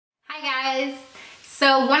Hi guys.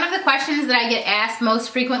 So one of the questions that I get asked most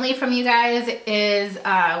frequently from you guys is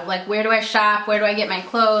like, where do I shop? Where do I get my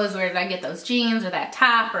clothes? Where did I get those jeans or that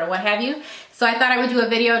top or what have you? So I thought I would do a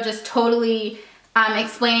video just totally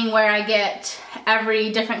explaining where I get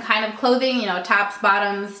every different kind of clothing, you know, tops,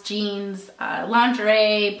 bottoms, jeans,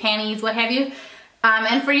 lingerie, panties, what have you.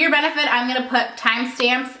 And for your benefit, I'm going to put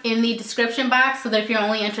timestamps in the description box so that if you're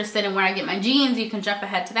only interested in where I get my jeans, you can jump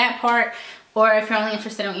ahead to that part. Or if you're only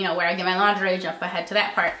interested in, you know, where I get my lingerie, jump ahead to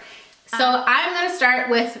that part. So I'm going to start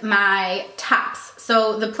with my tops.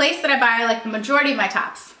 So the place that I buy like the majority of my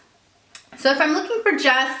tops. So if I'm looking for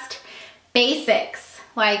just basics,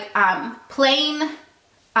 like plain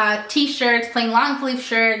t-shirts, plain long sleeve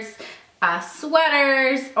shirts,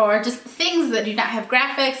 sweaters, or just things that do not have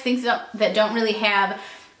graphics, things that don't really have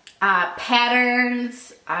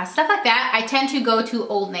patterns, stuff like that, I tend to go to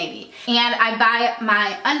Old Navy. And I buy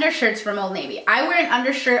my undershirts from Old Navy. I wear an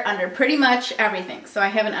undershirt under pretty much everything. So I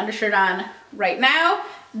have an undershirt on right now.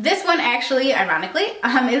 This one actually, ironically,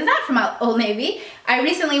 is not from Old Navy. I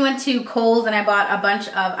recently went to Kohl's and I bought a bunch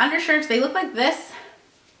of undershirts. They look like this.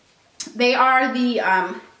 They are the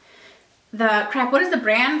crap, what is the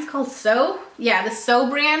brand? It's called So. Yeah, the So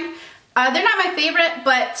brand. They're not my favorite,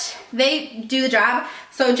 but they do the job.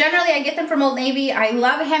 So generally I get them from Old Navy. I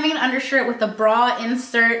love having an undershirt with a bra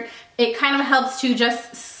insert. It kind of helps to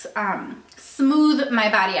just smooth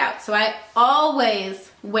my body out. So I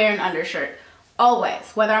always wear an undershirt.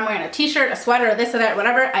 Always. Whether I'm wearing a t-shirt, a sweater, or this or that,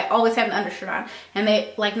 whatever, I always have an undershirt on. And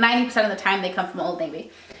they, like 90% of the time, they come from Old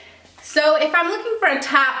Navy. So if I'm looking for a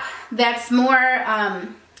top that's more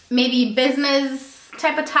maybe business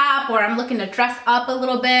type of top, or I'm looking to dress up a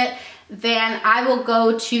little bit, then I will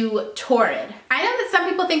go to Torrid. I know that some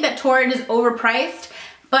people think that Torrid is overpriced,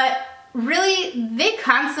 but really they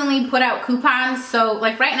constantly put out coupons. So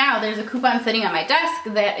like right now there's a coupon sitting on my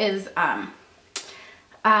desk that is it's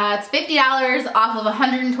 $50 off of a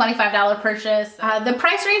 $125 purchase. The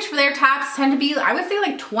price range for their tops tend to be, I would say,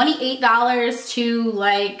 like $28 to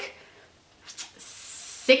like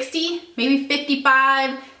 60, maybe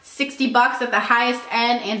 55, 60 bucks at the highest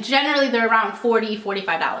end, and generally they're around $40,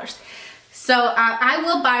 $45. So I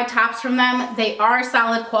will buy tops from them. They are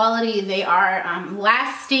solid quality. They are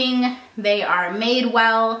lasting. They are made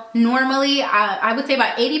well. Normally, I would say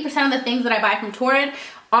about 80% of the things that I buy from Torrid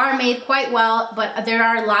are made quite well, but there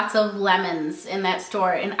are lots of lemons in that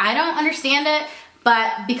store, and I don't understand it,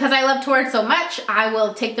 but because I love Torrid so much, I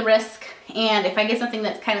will take the risk, and if I get something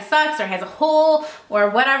that kind of sucks or has a hole or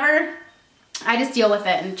whatever, I just deal with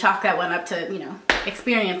it and chalk that one up to, you know,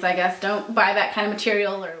 experience, I guess. Don't buy that kind of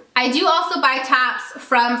material. Or I do also buy tops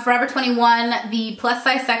from Forever 21, the plus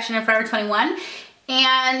size section of Forever 21.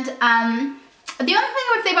 And the only thing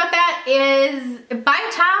I would say about that is buy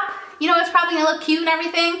a top, you know, it's probably gonna look cute and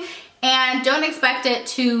everything, and don't expect it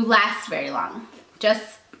to last very long.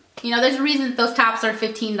 Just, you know, there's a reason that those tops are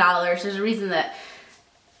 $15. There's a reason that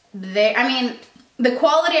I mean, the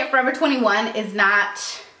quality at Forever 21 is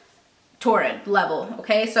not Torrid level,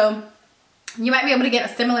 okay? So you might be able to get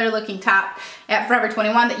a similar looking top at Forever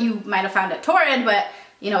 21 that you might have found at Torrid, but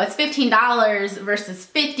you know, it's $15 versus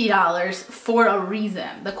 $50 for a reason.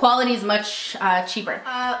 The quality is much cheaper.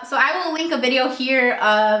 So I will link a video here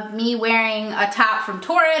of me wearing a top from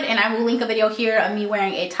Torrid, and I will link a video here of me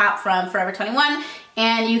wearing a top from Forever 21,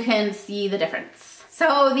 and you can see the difference. So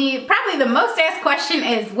probably the most asked question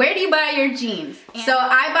is, where do you buy your jeans? So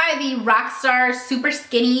I buy the Rockstar super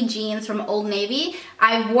skinny jeans from Old Navy.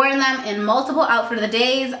 I've worn them in multiple outfit of the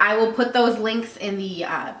days. I will put those links in the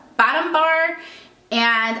bottom bar.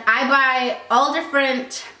 And I buy all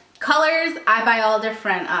different colors. I buy all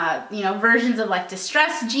different, you know, versions of like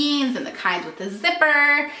distressed jeans and the kinds with the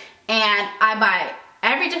zipper. And I buy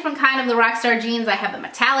every different kind of the Rockstar jeans. I have the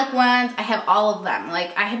metallic ones. I have all of them.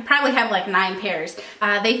 Like I probably have like 9 pairs.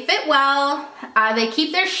 They fit well. They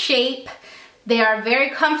keep their shape. They are very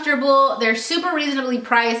comfortable. They're super reasonably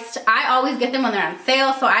priced. I always get them when they're on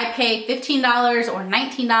sale. So I pay $15 or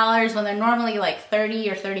 $19 when they're normally like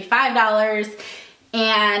 $30 or $35.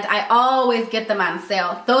 And I always get them on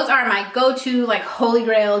sale. Those are my go-to like holy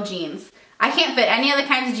grail jeans. I can't fit any other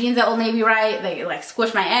kinds of jeans at Old Navy right. They like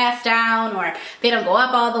squish my ass down, or they don't go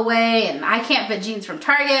up all the way, and I can't fit jeans from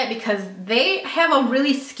Target because they have a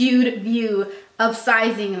really skewed view of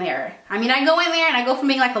sizing there. I mean, I go in there and I go from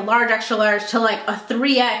being like a large, extra large to like a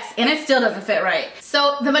 3X, and it still doesn't fit right.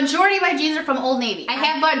 So the majority of my jeans are from Old Navy. I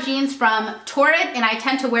have bought jeans from Torrid, and I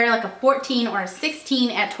tend to wear like a 14 or a 16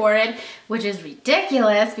 at Torrid, which is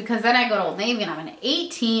ridiculous because then I go to Old Navy and I'm an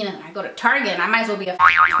 18, and I go to Target and I might as well be a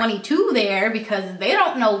 22 there because they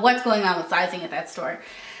don't know what's going on with sizing at that store.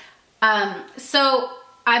 So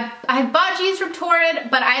I've bought jeans from Torrid,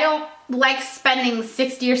 but I don't like spending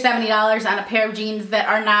 $60 or $70 on a pair of jeans that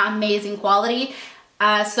are not amazing quality.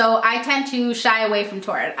 So I tend to shy away from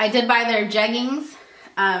Torrid. I did buy their jeggings,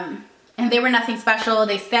 and they were nothing special.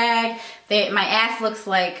 They sag. My ass looks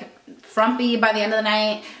like frumpy by the end of the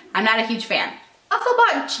night. I'm not a huge fan. Also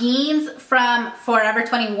bought jeans from Forever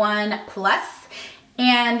 21 Plus,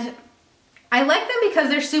 and I like them because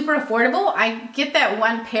they're super affordable. I get that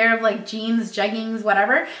one pair of like jeans, jeggings,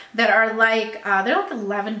 whatever, that are like, they're like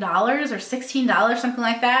 $11 or $16, something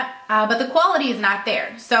like that. But the quality is not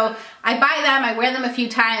there. So I buy them, I wear them a few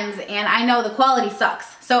times, and I know the quality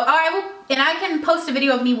sucks. So I can post a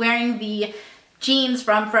video of me wearing the jeans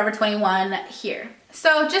from Forever 21 here.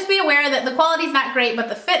 So just be aware that the quality is not great, but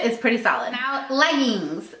the fit is pretty solid. Now,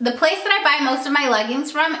 leggings. The place that I buy most of my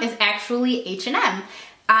leggings from is actually H&M.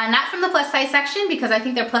 Not from the plus size section, because I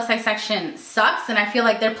think their plus size section sucks, and I feel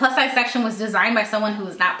like their plus size section was designed by someone who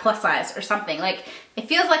is not plus size or something. Like, it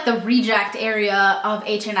feels like the reject area of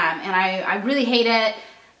H&M, and I really hate it.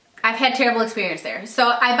 I've had terrible experience there. So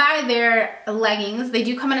I buy their leggings. They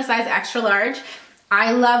do come in a size extra large.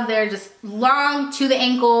 I love their just long to the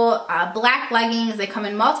ankle black leggings. They come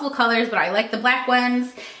in multiple colors, but I like the black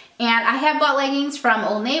ones. And I have bought leggings from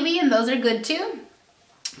Old Navy, and those are good too.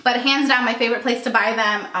 But hands down, my favorite place to buy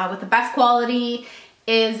them with the best quality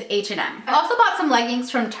is H&M. I also bought some leggings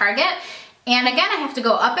from Target, and again, I have to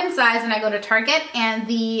go up in size when I go to Target, and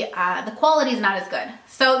the quality is not as good.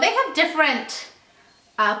 So they have different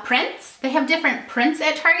prints. They have different prints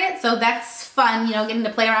at Target, so that's fun, you know, getting to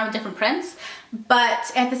play around with different prints.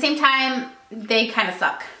 But at the same time, they kind of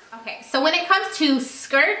suck. Okay, so when it comes to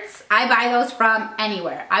skirts, I buy those from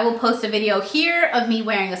anywhere. I will post a video here of me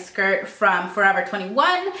wearing a skirt from Forever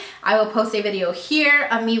 21. I will post a video here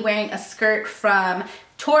of me wearing a skirt from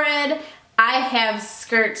Torrid. I have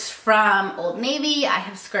skirts from Old Navy. I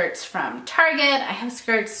have skirts from Target. I have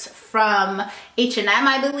skirts from H&M,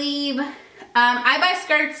 I believe. I buy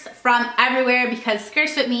skirts from everywhere because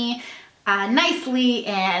skirts fit me nicely,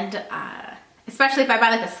 and especially if I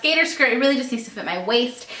buy like a skater skirt, it really just needs to fit my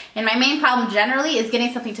waist. And my main problem generally is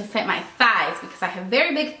getting something to fit my thighs, because I have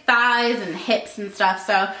very big thighs and hips and stuff.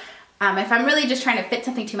 So if I'm really just trying to fit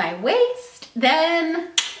something to my waist,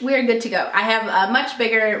 then we're good to go. I have a much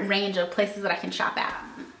bigger range of places that I can shop at.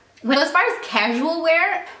 As far as casual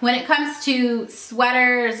wear, when it comes to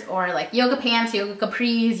sweaters or like yoga pants, yoga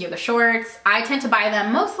capris, yoga shorts, I tend to buy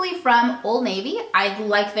them mostly from Old Navy. I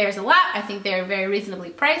like theirs a lot. I think they're very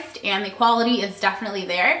reasonably priced, and the quality is definitely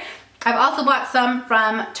there. I've also bought some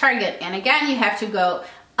from Target, and again, you have to go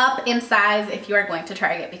up in size if you are going to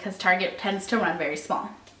Target, because Target tends to run very small.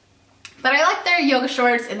 But I like their yoga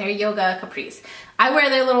shorts and their yoga capris. I wear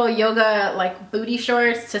their little yoga like booty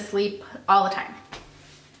shorts to sleep all the time.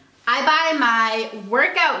 I buy my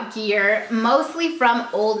workout gear mostly from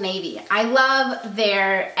Old Navy. I love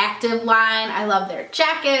their active line. I love their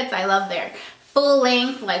jackets. I love their full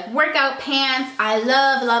length like workout pants. I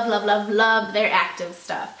love, love, love, love, love their active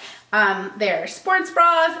stuff. Their sports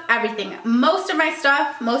bras, everything. Most of my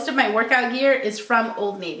stuff, most of my workout gear is from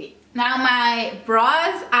Old Navy. Now my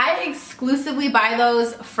bras, I exclusively buy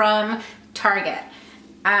those from Target.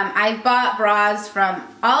 I've bought bras from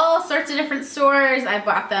all sorts of different stores. I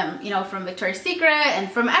bought them, you know, from Victoria's Secret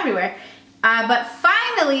and from everywhere. But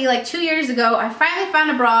finally, like 2 years ago, I finally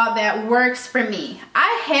found a bra that works for me.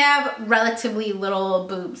 I have relatively little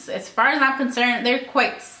boobs. As far as I'm concerned, they're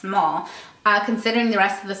quite small, considering the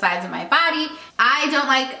rest of the size of my body. I don't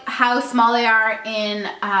like how small they are in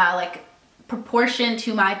like proportion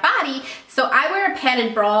to my body, so I wear a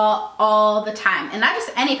padded bra all the time, and not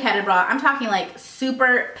just any padded bra. I'm talking like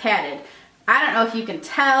super padded. I don't know if you can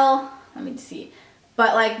tell, let me see,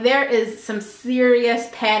 but like there is some serious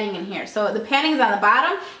padding in here. So the padding is on the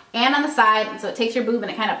bottom and on the side, and so it takes your boob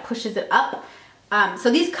and it kind of pushes it up.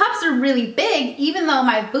 So these cups are really big, even though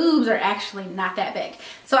my boobs are actually not that big.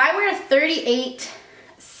 So I wear a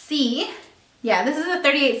 38C. Yeah, this is a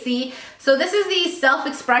 38C. So this is the Self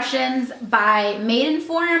Expressions by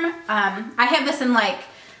Maidenform. I have this in like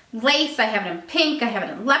lace, I have it in pink, I have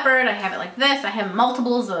it in leopard, I have it like this. I have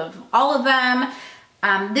multiples of all of them.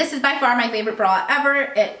 This is by far my favorite bra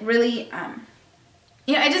ever. It really,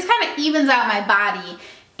 you know, it just kind of evens out my body,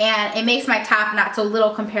 and it makes my top not so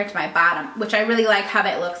little compared to my bottom, which I really like how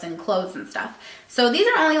that looks in clothes and stuff. So these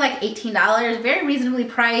are only like $18, very reasonably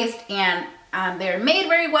priced, and they're made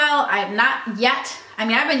very well. I have not yet, I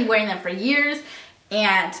mean, I've been wearing them for years,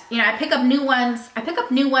 and you know, I pick up new ones. I pick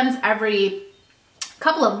up new ones every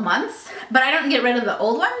couple of months, but I don't get rid of the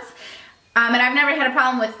old ones. And I've never had a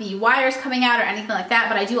problem with the wires coming out or anything like that,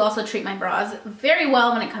 but I do also treat my bras very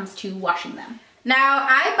well when it comes to washing them. Now,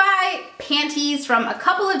 I buy panties from a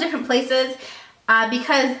couple of different places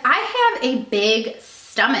because I have a big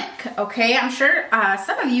stomach, okay? I'm sure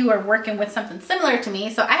some of you are working with something similar to me.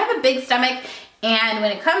 So I have a big stomach, and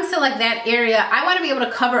when it comes to like that area, I want to be able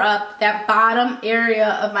to cover up that bottom area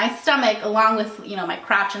of my stomach along with, you know, my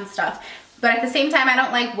crotch and stuff. But at the same time, I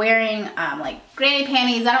don't like wearing like granny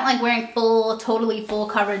panties. I don't like wearing totally full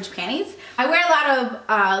coverage panties. I wear a lot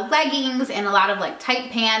of leggings and a lot of like tight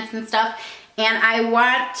pants and stuff. And I don't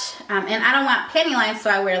want panty lines, so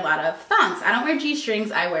I wear a lot of thongs. I don't wear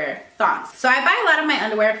G-strings, I wear thongs. So I buy a lot of my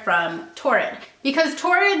underwear from Torrid because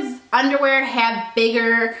Torrid's underwear have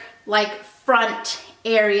bigger like front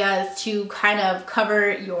areas to kind of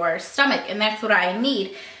cover your stomach, and that's what I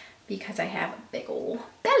need because I have a big old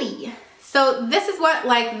belly. So this is what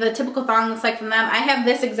like the typical thong looks like from them. I have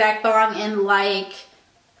this exact thong in like,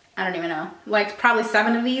 I don't even know, like probably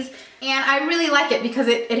 7 of these. And I really like it because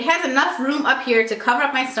it has enough room up here to cover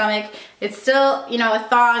up my stomach. It's still, you know, a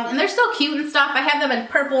thong, and they're still cute and stuff. I have them in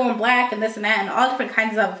purple and black and this and that and all different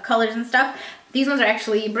kinds of colors and stuff. These ones are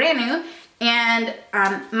actually brand new, and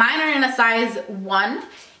mine are in a size 1,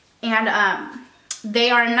 and they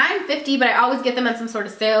are $9.50, but I always get them at some sort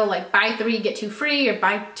of sale, like buy 3 get 2 free, or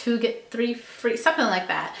buy 2 get 3 free, something like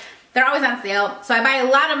that. They're always on sale. So I buy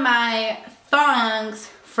a lot of my thongs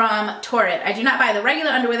from Torrid. I do not buy the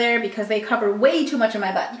regular underwear there because they cover way too much of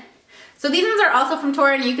my butt. So these ones are also from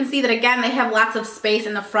Torrid, and you can see that again, they have lots of space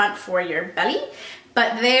in the front for your belly,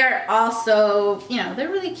 but they're also, you know, they're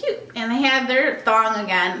really cute. And they have their thong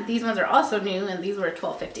again. These ones are also new, and these were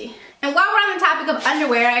 $12.50. And while we're on the topic of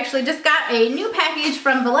underwear, I actually just got a new package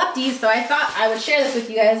from Volupties, so I thought I would share this with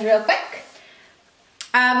you guys real quick.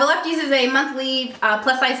 Volupties is a monthly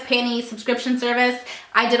plus size panty subscription service.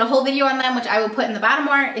 I did a whole video on them, which I will put in the bottom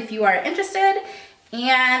bar if you are interested.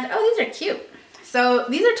 And oh, these are cute. So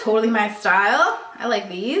these are totally my style. I like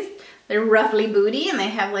these. They're roughly booty, and they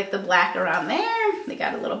have like the black around there. They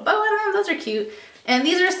got a little bow on them. Those are cute. And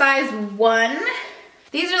these are size 1.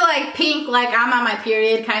 These are like pink, like I'm on my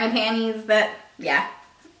period kind of panties that, yeah.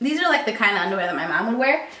 These are like the kind of underwear that my mom would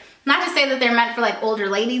wear. Not to say that they're meant for like older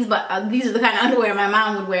ladies, but these are the kind of underwear my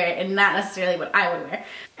mom would wear and not necessarily what I would wear.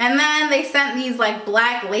 And then they sent these like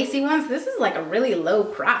black lacy ones. This is like a really low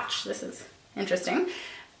crotch. This is interesting.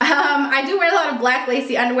 I do wear a lot of black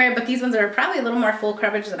lacy underwear, but these ones are probably a little more full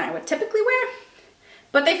coverage than I would typically wear.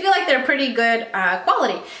 But they feel like they're pretty good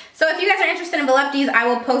quality. So if you guys are interested in Volupties, I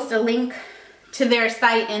will post a link to their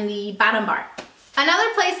site in the bottom bar.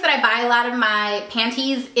 Another place that I buy a lot of my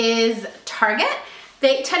panties is Target.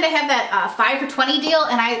 They tend to have that 5 for 20 deal,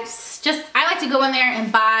 and I like to go in there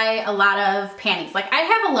and buy a lot of panties. Like I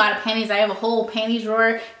have a lot of panties. I have a whole panties drawer.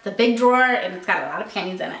 It's a big drawer, and it's got a lot of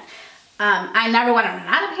panties in it. I never want to run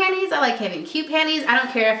out of panties. I like having cute panties. I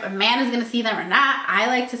don't care if a man is going to see them or not. I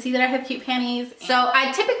like to see that I have cute panties. So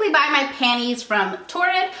I typically buy my panties from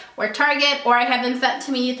Torrid or Target, or I have them sent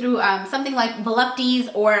to me through something like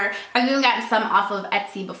Volupties, or I've even gotten some off of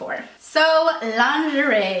Etsy before. So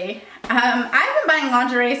lingerie. I've been buying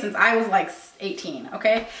lingerie since I was like 18,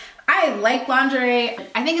 okay? I like lingerie.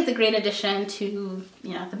 I think it's a great addition to,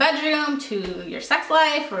 you know, the bedroom, to your sex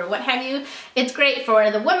life, or what have you. It's great for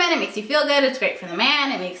the woman. It makes you feel good. It's great for the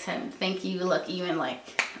man. It makes him think you look even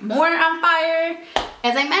like more on fire.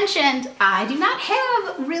 As I mentioned, I do not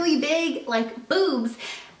have really big like boobs,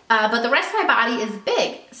 but the rest of my body is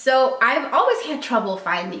big. So I've always had trouble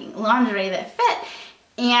finding lingerie that fit.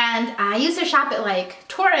 And I used to shop at like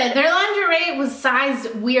Torrid. Their lingerie was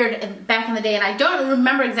sized weird back in the day, and I don't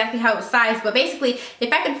remember exactly how it was sized, but basically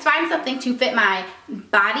if I could find something to fit my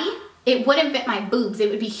body, it wouldn't fit my boobs.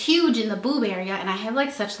 It would be huge in the boob area, and I have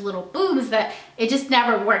like such little boobs that it just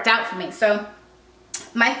never worked out for me. So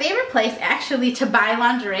my favorite place actually to buy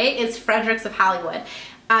lingerie is Fredericks of Hollywood.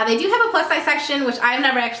 They do have a plus size section, which I've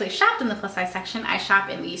never actually shopped in the plus size section. I shop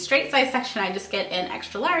in the straight size section. I just get an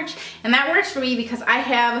extra large, and that works for me because I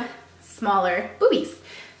have smaller boobies.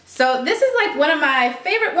 So this is like one of my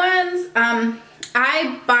favorite ones.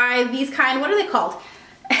 I buy these kind, what are they called?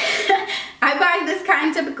 I buy this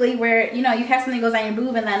kind typically where, you know, you have something that goes on your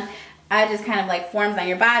boob, and then it just kind of like forms on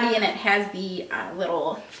your body, and it has the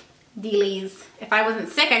little dealies. If I wasn't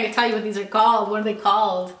sick, I could tell you what these are called. What are they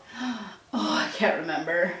called? Oh, I can't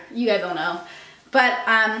remember. You guys don't know. But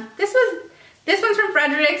this one's from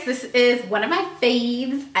Fredericks. This is one of my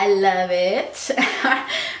faves. I love it.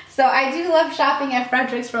 So I do love shopping at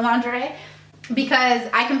Fredericks for lingerie because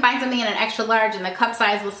I can find something in an extra large, and the cup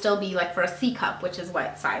size will still be like for a C cup, which is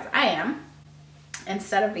what size I am,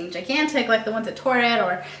 instead of being gigantic like the ones at Torrid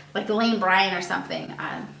or like the Lane Bryant or something.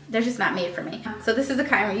 They're just not made for me. So this is the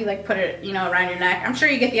kind where you like put it, you know, around your neck. I'm sure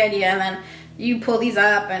you get the idea, and then you pull these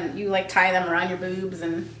up and you like tie them around your boobs,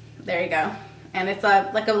 and there you go. And it's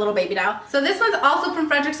like a little baby doll. So this one's also from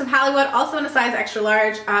Fredericks of Hollywood, also in a size extra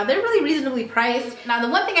large. They're really reasonably priced. Now the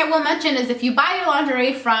one thing I will mention is if you buy your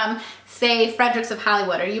lingerie from, say, Fredericks of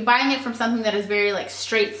Hollywood, or you buying it from something that is very like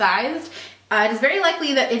straight sized, it is very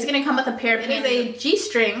likely that it's gonna come with a pair of panties. It is a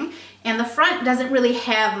G-string, and the front doesn't really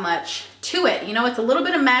have much to it. You know, it's a little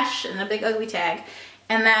bit of mesh and a big ugly tag,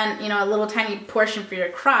 and then, you know, a little tiny portion for your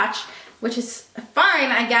crotch, which is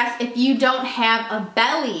fine, I guess, if you don't have a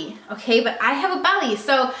belly, okay? But I have a belly,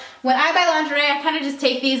 so when I buy lingerie, I kind of just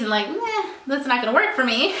take these and like, that's not gonna work for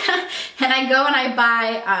me. And I go and I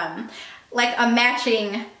buy like a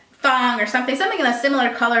matching thong or something in a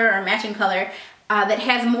similar color or matching color that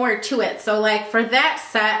has more to it. So like for that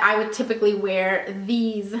set, I would typically wear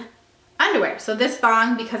these underwear. So this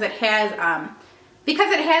thong, because it has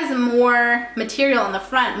more material in the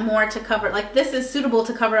front, more to cover, like this is suitable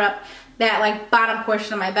to cover up that like bottom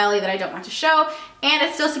portion of my belly that I don't want to show, and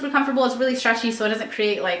it's still super comfortable. It's really stretchy, so it doesn't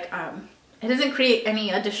create like it doesn't create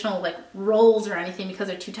any additional like rolls or anything because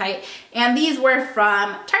they're too tight. And these were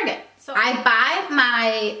from Target. So I buy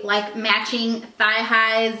my like matching thigh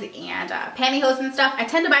highs and pantyhose and stuff. I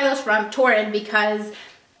tend to buy those from Torrid because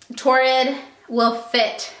Torrid will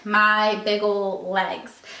fit my big ol'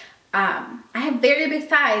 legs. I have very big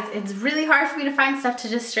thighs. It's really hard for me to find stuff to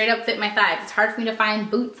just straight up fit my thighs. It's hard for me to find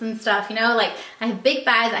boots and stuff, you know, like I have big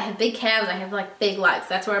thighs, I have big calves, I have like big legs.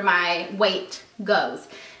 That's where my weight goes.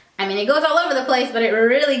 I mean, it goes all over the place, but it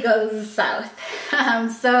really goes south.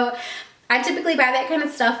 So I typically buy that kind of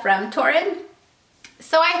stuff from Torrid.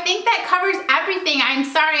 So I think that covers everything. I'm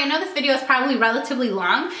sorry, I know this video is probably relatively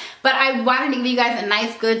long, but I wanted to give you guys a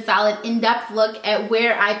nice, good, solid, in-depth look at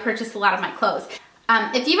where I purchased a lot of my clothes.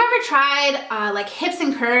 If you've ever tried like hips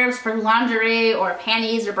and curves for lingerie or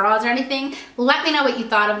panties or bras or anything, let me know what you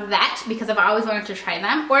thought of that, because I've always wanted to try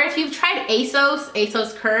them. Or if you've tried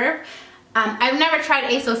ASOS Curve. I've never tried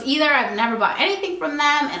ASOS either. I've never bought anything from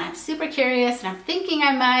them, and I'm super curious, and I'm thinking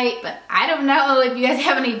I might, but I don't know if you guys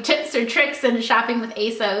have any tips or tricks in shopping with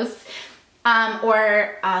ASOS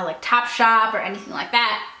or like Topshop or anything like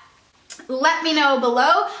that. Let me know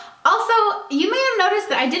below. Also, you may have noticed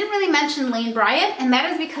that I didn't really mention Lane Bryant, and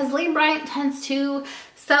that is because Lane Bryant tends to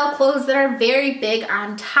sell clothes that are very big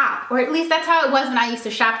on top, or at least that's how it was when I used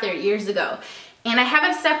to shop there years ago. And I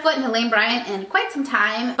haven't stepped foot into Lane Bryant in quite some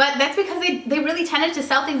time, but that's because they really tended to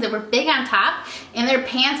sell things that were big on top, and their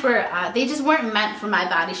pants were, they just weren't meant for my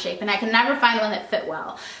body shape, and I could never find one that fit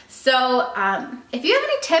well. So if you have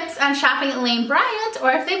any tips on shopping at Lane Bryant,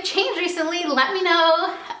 or if they've changed recently, let me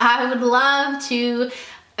know. I would love to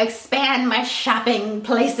expand my shopping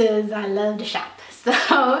places. I love to shop. So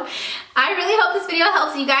I really hope this video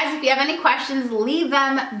helps you guys. If you have any questions, leave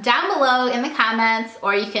them down below in the comments,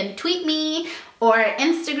 or you can tweet me or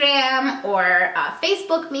Instagram or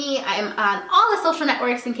Facebook me. I'm on all the social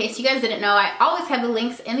networks in case you guys didn't know. I always have the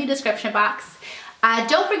links in the description box.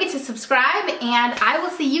 Don't forget to subscribe, and I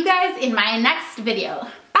will see you guys in my next video.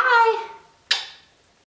 Bye!